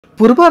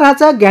पूर्व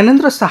राजा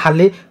ज्ञानेन्द्र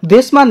शाहले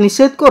देशमा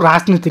निषेधको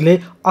राजनीतिले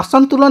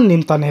असन्तुलन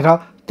निम्तनेर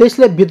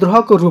त्यसले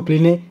विद्रोहको रूप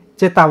लिने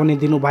चेतावनी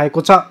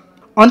दिनुभएको छ।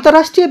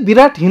 अन्तर्राष्ट्रिय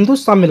विराट हिन्दू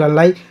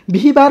सम्मेलनलाई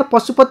बिहिबार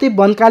पशुपति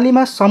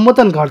वनकालीमा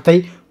सम्बोधन गर्दै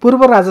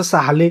पूर्व राजा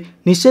शाहले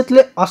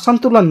निषेधले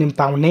असन्तुलन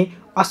निम्ताउने,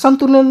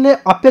 असन्तुलनले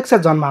अपेक्षा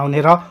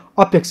जन्माउने र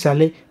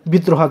अपेक्षाले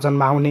विद्रोह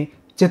जन्माउने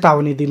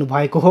चेतावनी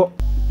दिनुभएको हो।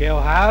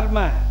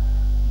 व्यवहारमा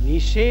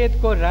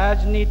निषेधको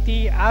राजनीति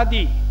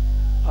आदि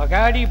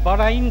अगाडि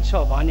बढाइन्छ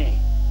भने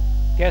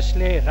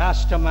त्यसले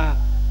राष्ट्रमा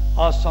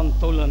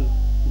असन्तुलन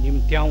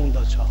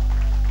निम्त्याउँदछ।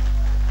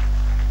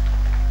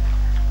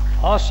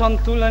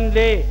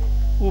 असन्तुलनले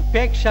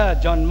उपेक्षा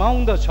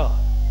जन्माउँदछ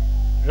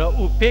र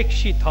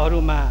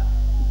उपेक्षितहरूमा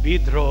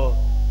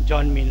विद्रोह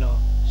जन्मिन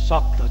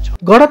सक्दछ।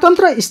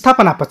 गणतन्त्र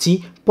स्थापनापछि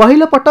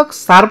पहिलो पटक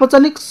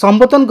सार्वजनिक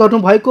सम्बोधन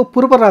गर्नुभएको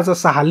पूर्व राजा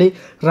शाहले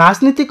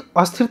राजनीतिक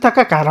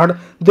अस्थिरताका कारण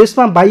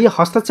देशमा बाह्य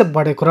हस्तक्षेप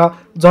बढेको र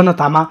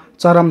जनतामा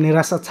चरम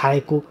निराशा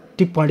छाएको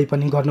टिप्पणी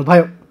पनि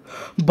गर्नुभयो।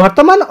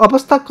 वर्तमान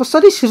अवस्था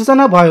कसरी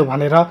सिर्जना भयो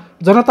भनेर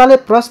जनताले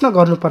प्रश्न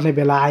गर्नुपर्ने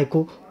बेला आएको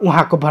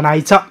उहाँको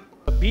भनाइ छ।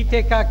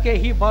 बितेका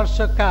केही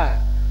वर्षका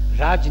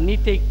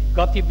राजनीतिक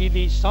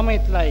गतिविधि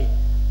समेतलाई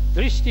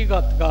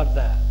दृष्टिगत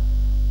गर्दा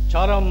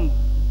चरम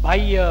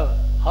बाह्य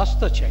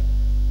हस्तक्षेप,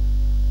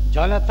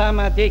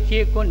 जनतामा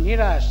देखिएको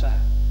निराशा,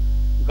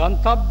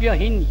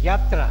 गन्तव्यहीन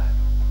यात्रा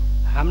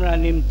हाम्रा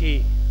निम्ति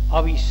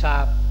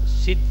अभिशाप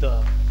सिद्ध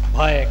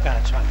भएका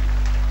छन्।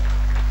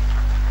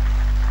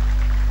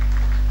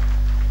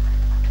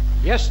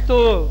 यस्तो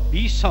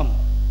विषम,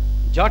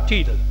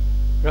 जटिल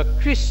र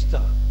क्लिष्ट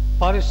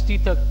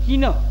परिस्थिति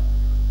किन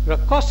र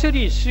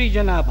कसरी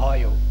सृजना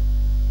भयो,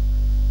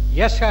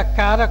 यसका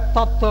कारक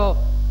तत्त्व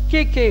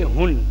के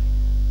हुन्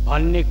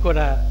भन्ने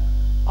कुरा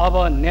अब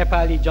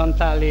नेपाली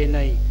जनताले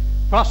नै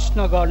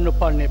प्रश्न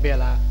गर्नुपर्ने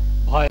बेला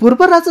भयो।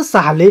 पूर्व राजा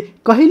शाहले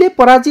कहिले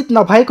पराजित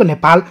नभएको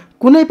नेपाल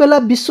कुनै बेला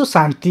विश्व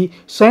शान्ति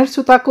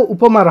सहिष्णुताको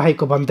उपमा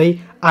रहेको भन्दै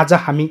आज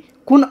हामी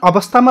कुन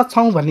अवस्थामा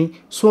छौँ भनी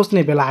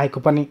सोच्ने बेला आएको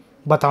पनि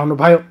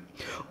बताउनुभयो।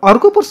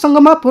 अर्को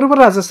प्रसङ्गमा पूर्व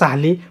राजा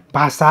शाहले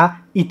भाषा,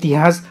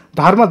 इतिहास,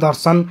 धर्म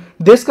दर्शन,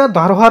 देशका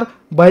धरोहर,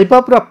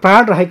 वैभव र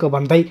प्राण रहेको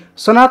भन्दै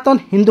सनातन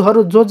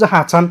हिन्दूहरू जो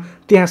जहाँ छन्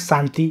त्यहाँ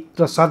शान्ति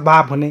र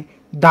सद्भाव हुने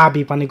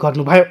दाबी पनि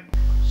गर्नुभयो।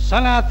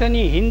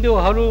 सनातनी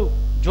हिन्दूहरू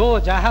जो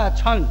जहाँ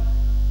छन्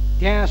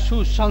त्यहाँ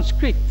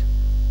सुसंस्कृत,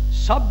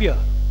 सभ्य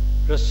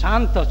र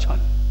शान्त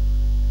छन्।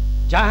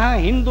 जहाँ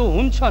हिन्दू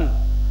हुन्छन्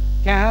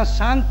त्यहाँ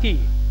शान्ति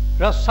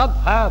र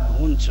सद्भाव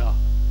हुन्छ।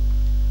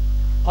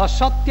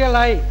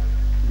 असत्यलाई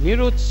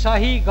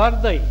निरुत्साही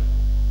गर्दै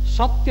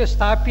सत्य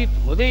स्थापित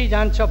हुँदै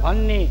जान्छ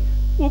भन्ने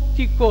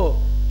उक्तिको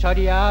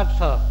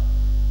चर्यार्थ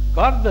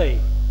गर्दै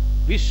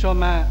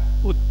विश्वमा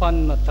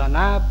उत्पन्न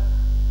तनाव,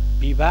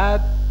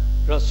 विवाद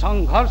र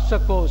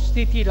सङ्घर्षको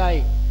स्थितिलाई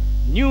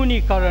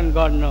न्यूनीकरण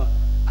गर्न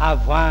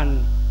आह्वान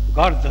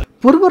गर्दै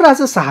पूर्व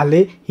राजा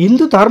शाहले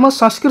हिन्दू धर्म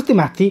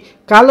संस्कृतिमाथि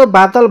कालो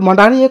बादल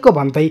मडानिएको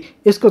भन्दै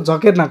यसको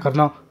जगेर्ना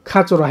गर्न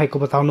खाँचो रहेको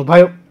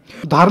बताउनुभयो।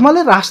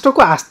 धर्मले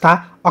राष्ट्रको आस्था,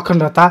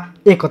 अखण्डता,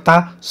 एकता,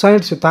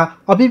 सहिष्णुता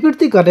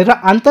अभिवृद्धि गरेर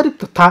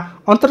आन्तरिक तथा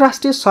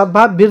अन्तर्राष्ट्रिय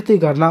सद्भाव वृद्धि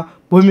गर्न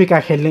भूमिका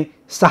खेल्ने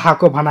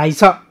शाहको भनाइ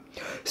छ।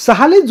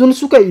 शाहले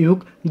जुनसुकै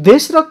युग,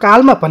 देश र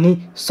कालमा पनि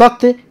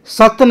सत्य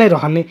सत्य नै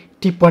रहने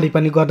टिप्पणी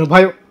पनि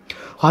गर्नुभयो।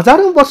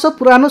 हजारौं वर्ष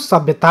पुरानो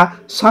सभ्यता,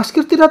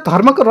 संस्कृति र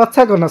धर्मको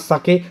रक्षा गर्न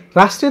सके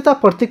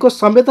राष्ट्रियताप्रतिको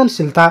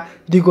संवेदनशीलता,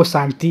 दिगो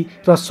शान्ति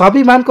र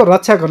स्वाभिमानको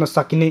रक्षा गर्न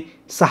सकिने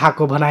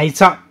शाहको भनाइ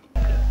छ।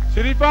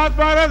 श्रीपाद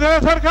महाराज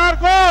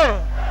सरकारको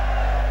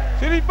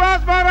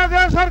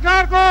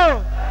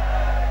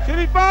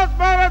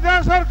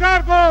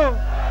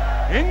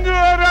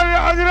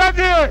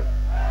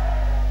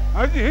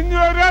हिन्दू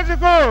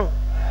राज्यको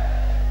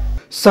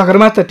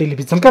सगरमाथा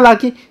टेलिभिजनका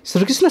लागि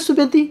श्रीकृष्ण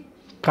सुवेदी,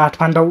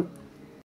 काठमाडौँ।